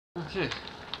Okay,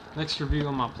 next review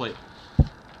on my plate.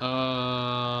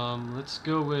 Let's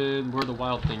go with Where the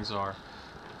Wild Things Are.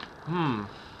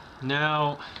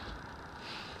 Now,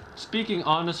 speaking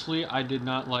honestly, I did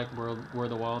not like Where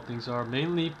the Wild Things Are,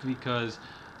 mainly because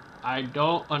I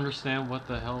don't understand what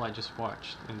the hell I just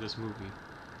watched in this movie.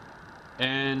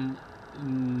 And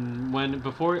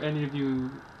before any of you,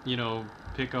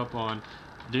 pick up on,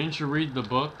 didn't you read the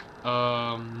book?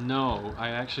 No, I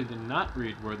actually did not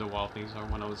read Where the Wild Things Are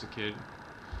when I was a kid.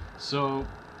 So,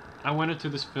 I went into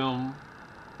this film.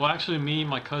 Well, actually,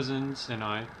 my cousins and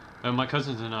I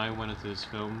went into this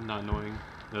film not knowing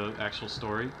the actual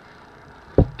story.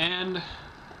 And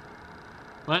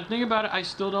when I think about it, I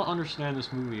still don't understand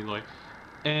this movie.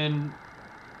 And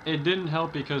it didn't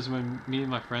help because when me and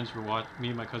my cousins were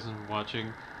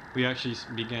watching, we actually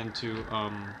began to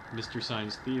Mystery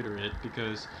Science Theater it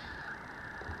because,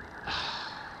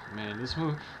 man, this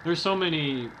movie. There's so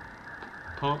many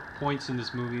points in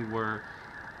this movie where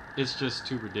it's just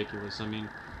too ridiculous. I mean,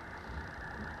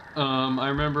 I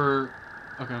remember.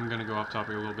 Okay, I'm gonna go off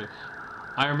topic a little bit.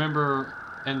 I remember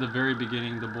in the very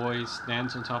beginning, the boy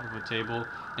stands on top of a table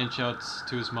and shouts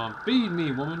to his mom, "Feed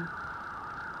me, woman!"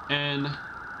 And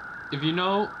if you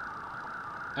know,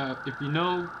 if you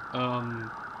know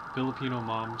Filipino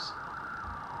moms,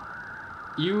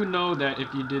 you know that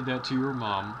if you did that to your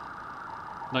mom,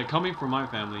 like coming from my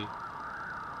family,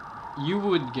 you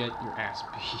would get your ass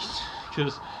beat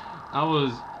because I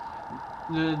was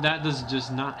that does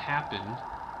just not happen.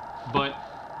 But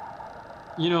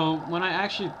when I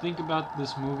actually think about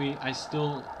this movie, I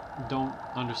still don't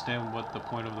understand what the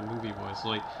point of the movie was.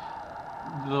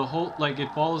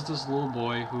 It follows this little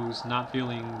boy who's not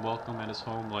feeling welcome at his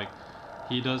home. Like,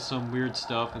 he does some weird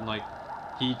stuff and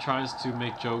he tries to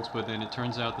make jokes, but then it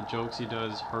turns out the jokes he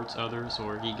does hurts others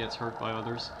or he gets hurt by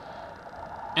others.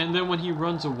 And then when he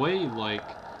runs away,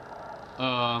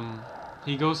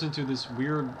 he goes into this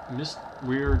weird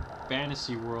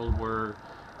fantasy world where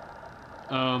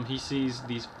he sees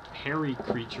these hairy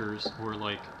creatures who are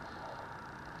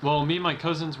well, me and my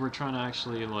cousins were trying to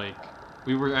actually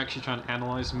we were actually trying to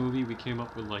analyze the movie. We came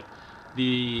up with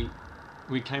we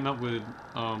came up with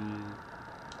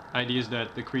ideas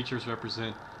that the creatures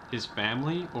represent his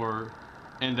family,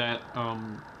 and that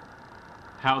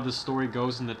how the story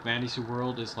goes in the fantasy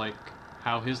world is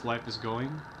how his life is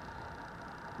going.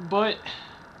 But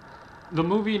the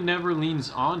movie never leans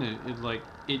on it.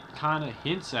 It kind of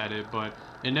hints at it, but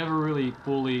it never really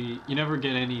fully. You never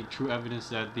get any true evidence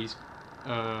that these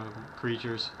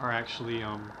creatures are actually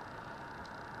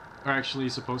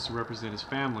supposed to represent his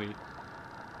family.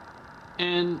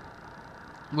 And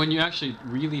when you actually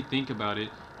really think about it,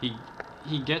 he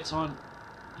gets on,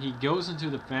 he goes into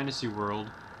the fantasy world.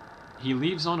 He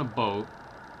leaves on a boat,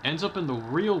 ends up in the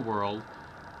real world,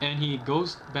 and he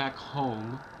goes back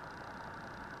home.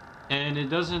 And it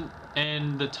doesn't.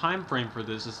 And the time frame for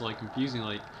this is confusing.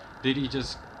 Did he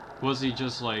just was he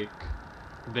just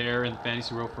there in the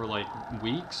fantasy world for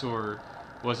weeks, or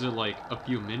was it a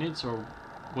few minutes, or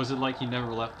was it he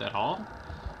never left at all?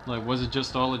 Was it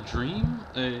just all a dream?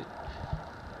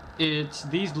 It's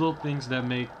these little things that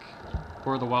make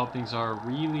Where the Wild Things Are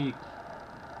really,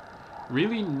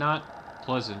 really not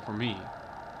pleasant for me.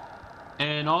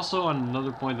 And also, on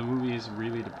another point, the movie is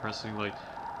really depressing.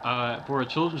 For a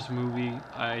children's movie,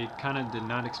 I kind of did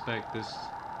not expect this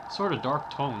sort of dark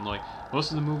tone.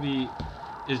 Most of the movie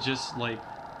is just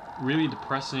really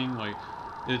depressing.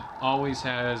 It always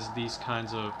has these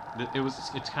kinds of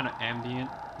it's kind of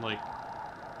ambient. I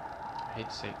hate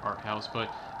to say art house,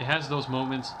 but it has those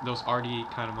moments, those arty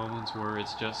kind of moments where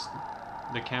it's just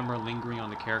the camera lingering on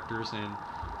the characters, and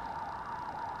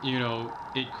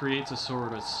it creates a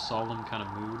sort of solemn kind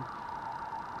of mood.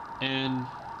 And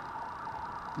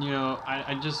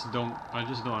I just don't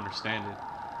understand it.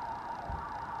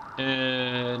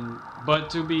 And but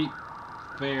to be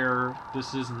fair,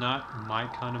 this is not my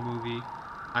kind of movie.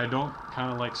 I don't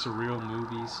kind of like surreal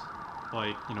movies,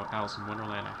 Alice in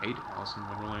Wonderland. I hated Alice in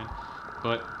Wonderland.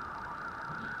 But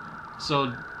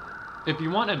so if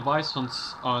you want advice on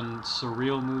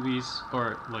surreal movies,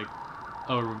 or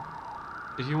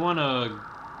if you want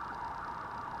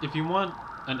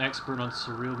an expert on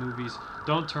surreal movies,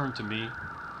 don't turn to me.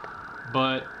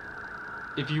 But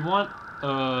if you want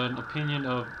an opinion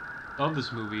of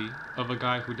this movie, of a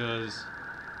guy who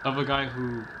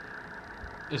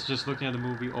is just looking at the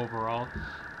movie overall,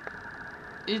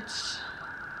 it's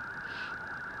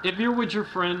if you're with your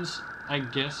friends, I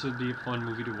guess it'd be a fun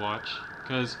movie to watch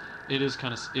because it is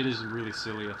really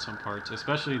silly at some parts,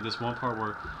 especially this one part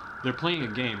where they're playing a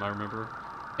game. I remember,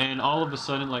 and all of a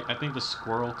sudden, I think the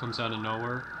squirrel comes out of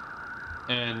nowhere,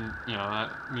 And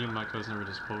me and my cousin were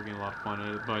just poking a lot of fun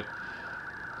at it. But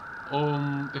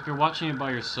if you're watching it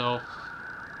by yourself,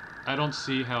 I don't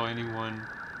see how anyone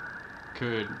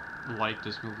could like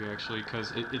this movie actually,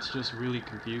 because it's just really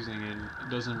confusing and it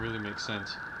doesn't really make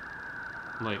sense.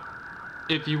 Like,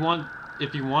 if you want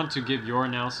to give your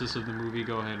analysis of the movie,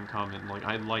 go ahead and comment. Like,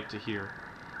 I'd like to hear.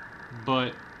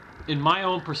 But in my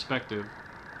own perspective,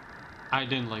 I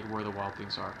didn't like Where the Wild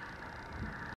Things Are.